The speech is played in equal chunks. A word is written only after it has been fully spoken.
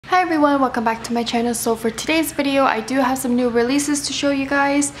Hi everyone, welcome back to my channel. So for today's video, I do have some new releases to show you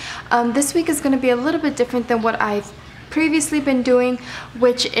guys. This week is going to be a little bit different than what I've previously been doing,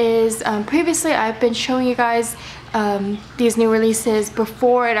 which is previously I've been showing you guys these new releases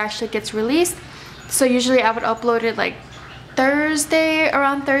before it actually gets released. So usually I would upload it like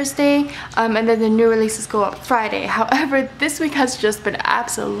around Thursday, and then the new releases go up Friday. However, this week has just been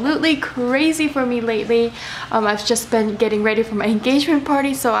absolutely crazy for me lately. I've just been getting ready for my engagement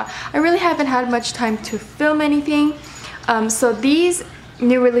party, so I really haven't had much time to film anything. So these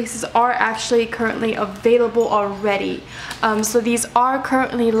new releases are actually currently available already. So these are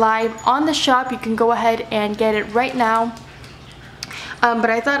currently live on the shop. You can go ahead and get it right now. But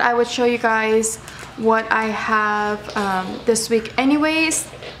I thought I would show you guys what I have this week anyways,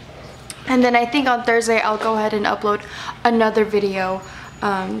 and then I think on Thursday I'll go ahead and upload another video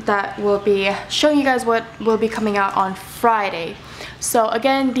that will be showing you guys what will be coming out on Friday. So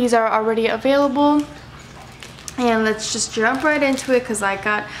again, these are already available, and let's just jump right into it because I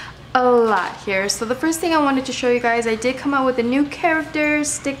got a lot here. So the first thing I wanted to show you guys, I did come out with a new character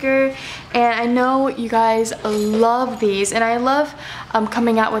sticker, and I know you guys love these, and I love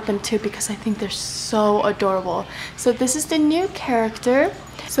coming out with them too because I think they're so adorable. So this is the new character.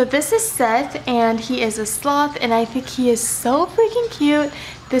 So this is Seth, and he is a sloth, and I think he is so freaking cute.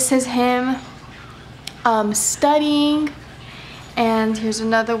 This is him studying. And here's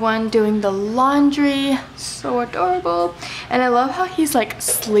another one doing the laundry. So adorable. And I love how he's like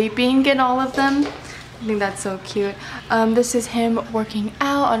sleeping in all of them. I think that's so cute. This is him working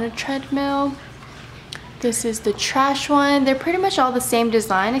out on a treadmill. This is the trash one. They're pretty much all the same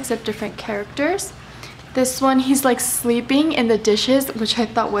design except different characters. This one, he's like sleeping in the dishes, which I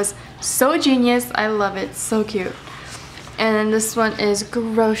thought was so genius. I love it. So cute. And then this one is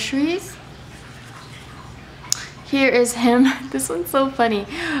groceries. Here is him. This one's so funny.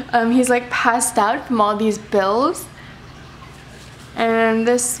 He's like passed out from all these bills. And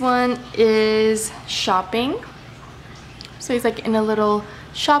this one is shopping. So he's like in a little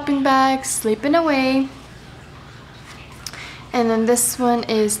shopping bag, sleeping away. And then this one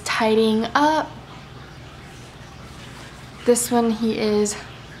is tidying up. This one, he is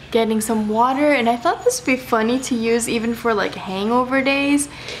getting some water, and I thought this would be funny to use even for like hangover days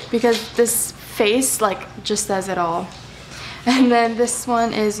because this face like just says it all. And then this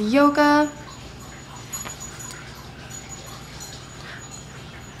one is yoga.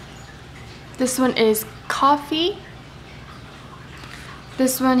 This one is coffee.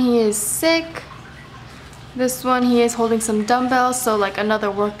 This one, he is sick. This one, he is holding some dumbbells, so like another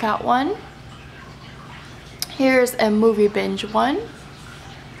workout one. Here's a movie binge one.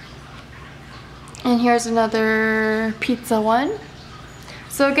 And here's another pizza one.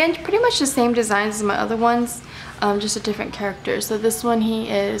 So again, pretty much the same designs as my other ones, just a different character. So this one, he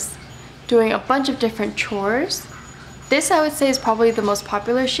is doing a bunch of different chores. This, I would say, is probably the most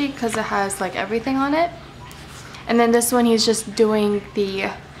popular sheet because it has like everything on it. And then this one, he's just doing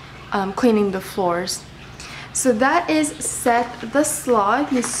the cleaning the floors. So that is Seth the Sloth.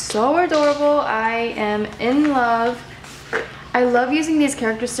 He's so adorable. I am in love. I love using these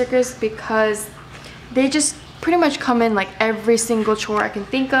character stickers because they just pretty much come in like every single chore I can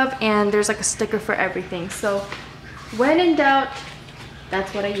think of, and there's like a sticker for everything. So when in doubt,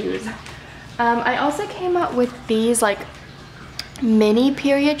 that's what I use. I also came out with these like mini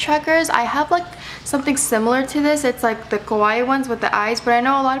period trackers. I have like something similar to this. It's like the Kawaii ones with the eyes, but I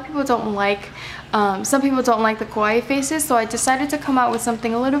know a lot of people don't like some people don't like the Kawaii faces, so I decided to come out with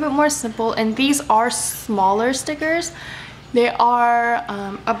something a little bit more simple, and these are smaller stickers. They are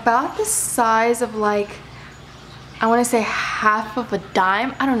about the size of like, I want to say half of a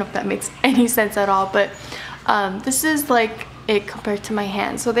dime. I don't know if that makes any sense at all, but this is like it compared to my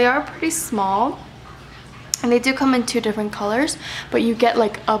hand. So they are pretty small, and they do come in 2 different colors, but you get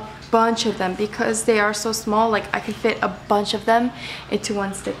like a bunch of them because they are so small. Like I can fit a bunch of them into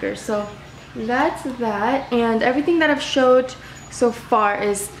one sticker. So that's that, and everything that I've showed so far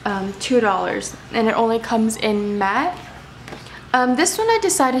is $2, and it only comes in matte. This one I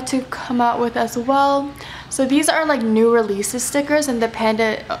decided to come out with as well. So these are like new releases stickers, and the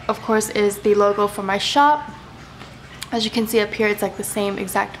panda, of course, is the logo for my shop. As you can see up here, it's like the same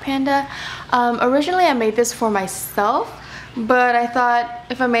exact panda. Originally I made this for myself, but I thought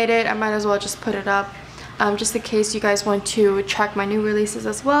if I made it, I might as well just put it up just in case you guys want to track my new releases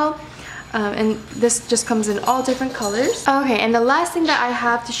as well. And this just comes in all different colors. Okay, and the last thing that I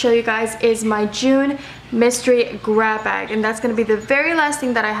have to show you guys is my June mystery grab bag, and that's going to be the very last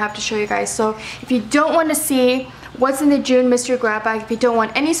thing that I have to show you guys. So if you don't want to see what's in the June mystery grab bag. If you don't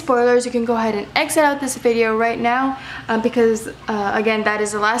want any spoilers, you can go ahead and exit out this video right now because again, that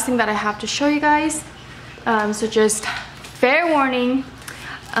is the last thing that I have to show you guys. So just fair warning.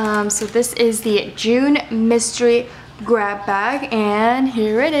 So this is the June mystery grab bag, and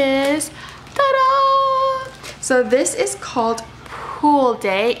here it is. Ta-da! So this is called Pool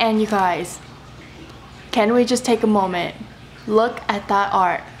Day, and you guys, can we just take a moment? Look at that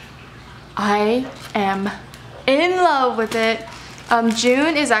art. I am in love with it.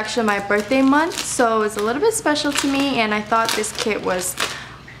 June is actually my birthday month, so it's a little bit special to me, and I thought this kit was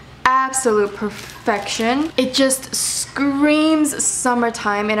absolute perfection. It just screams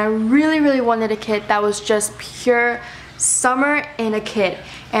summertime, and I really wanted a kit that was just pure summer in a kit,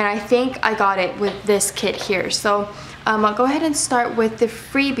 and I think I got it with this kit here. So I'll go ahead and start with the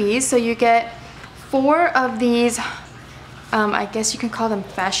freebies. So you get 4 of these, I guess you can call them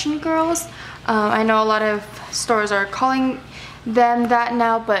fashion girls. I know a lot of stores are calling them that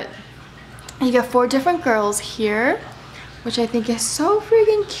now, but you get 4 different girls here, which I think is so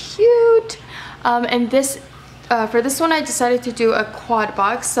freaking cute. And this for this one I decided to do a quad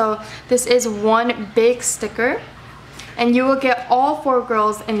box. So this is one big sticker, and you will get all 4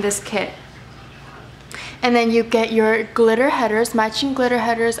 girls in this kit. And then you get your glitter headers, matching glitter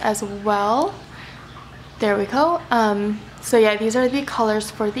headers as well. There we go. So yeah, these are the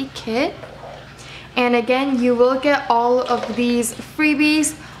colors for the kit. And again, you will get all of these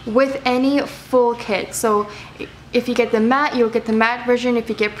freebies with any full kit. So if you get the matte, you'll get the matte version. If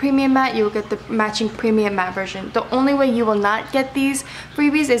you get premium matte, you'll get the matching premium matte version. The only way you will not get these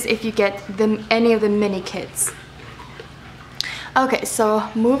freebies is if you get any of the mini kits. Okay, so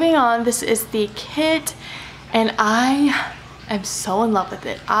moving on, this is the kit, and I am so in love with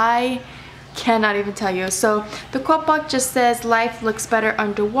it. I cannot even tell you. So the quote box just says life looks better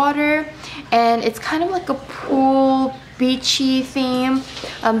underwater, and it's kind of like a pool beachy theme.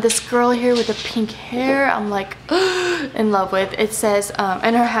 This girl here with the pink hair, I'm like in love with. It says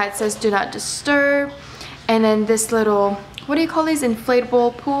and her hat says do not disturb. And then this little, what do you call these,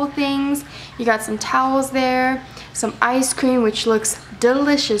 inflatable pool things. You got some towels there, some ice cream, which looks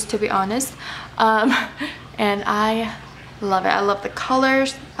delicious to be honest. And I love it. I love the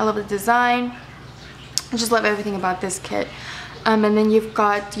colors, I love the design, I just love everything about this kit. And then you've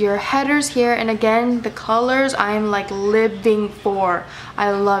got your headers here, and again, the colors I'm like living for. I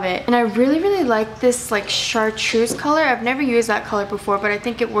love it. And I really like this like chartreuse color. I've never used that color before, but I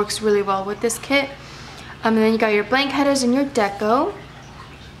think it works really well with this kit. And then you got your blank headers and your deco.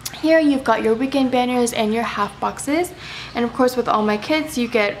 Here you've got your weekend banners and your half boxes. And of course with all my kits, you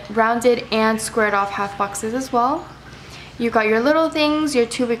get rounded and squared off half boxes as well. You got your little things, your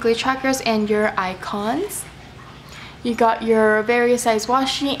 2 weekly trackers, and your icons. You got your various size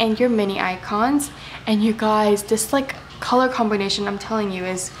washi and your mini icons. And you guys, this like color combination, I'm telling you,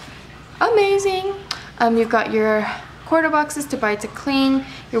 is amazing. You've got your quarter boxes to buy to clean,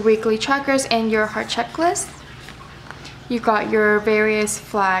 your weekly trackers, and your heart checklist. You got your various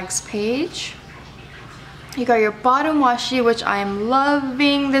flags page. You got your bottom washi, which I'm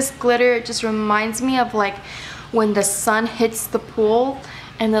loving this glitter. It just reminds me of like when the sun hits the pool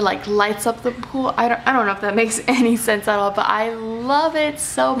and then like lights up the pool. I don't know if that makes any sense at all, but I love it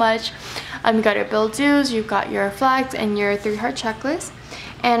so much. You got your bill dues, you've got your flags, and your 3 heart checklist,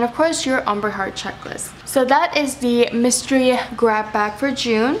 and of course your ombre heart checklist. So that is the mystery grab bag for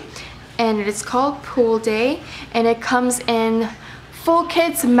June, and it is called Pool Day, and it comes in full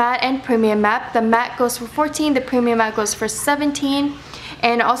kits, matte and premium matte. The matte goes for $14, the premium matte goes for $17.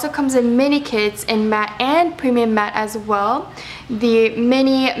 And it also comes in mini kits in matte and premium matte as well. The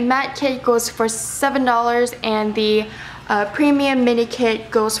mini matte kit goes for $7, and the premium mini kit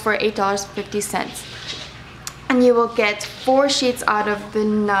goes for $8.50. And you will get 4 sheets out of the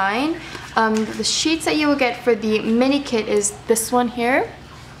 9. The sheets that you will get for the mini kit is this one here,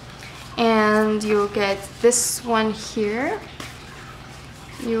 and you will get this one here.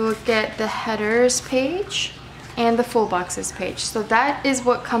 You will get the headers page and the full boxes page. So that is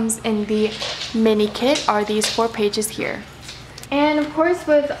what comes in the mini kit, are these 4 pages here. And of course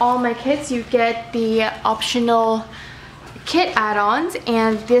with all my kits you get the optional kit add-ons,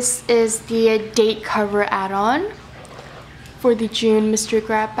 and this is the date cover add-on for the June mystery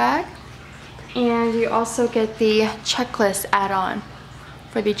grab bag. And you also get the checklist add-on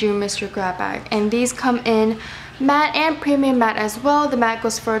for the June mystery grab bag, and these come in matte and premium matte as well. The matte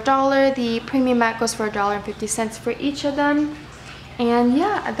goes for $1, the premium matte goes for $1.50 for each of them. And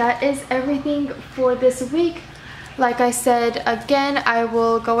yeah, that is everything for this week. Like I said, again, I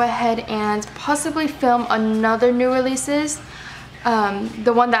will go ahead and possibly film another new releases.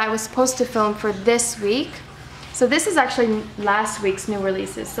 The one that I was supposed to film for this week. So this is actually last week's new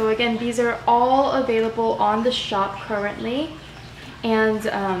releases. So again, these are all available on the shop currently, and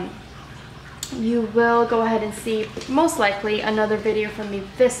you will go ahead and see most likely another video from me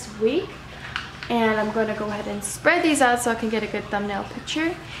this week. And I'm going to go ahead and spread these out so I can get a good thumbnail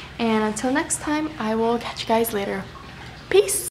picture. And until next time, I will catch you guys later. Peace!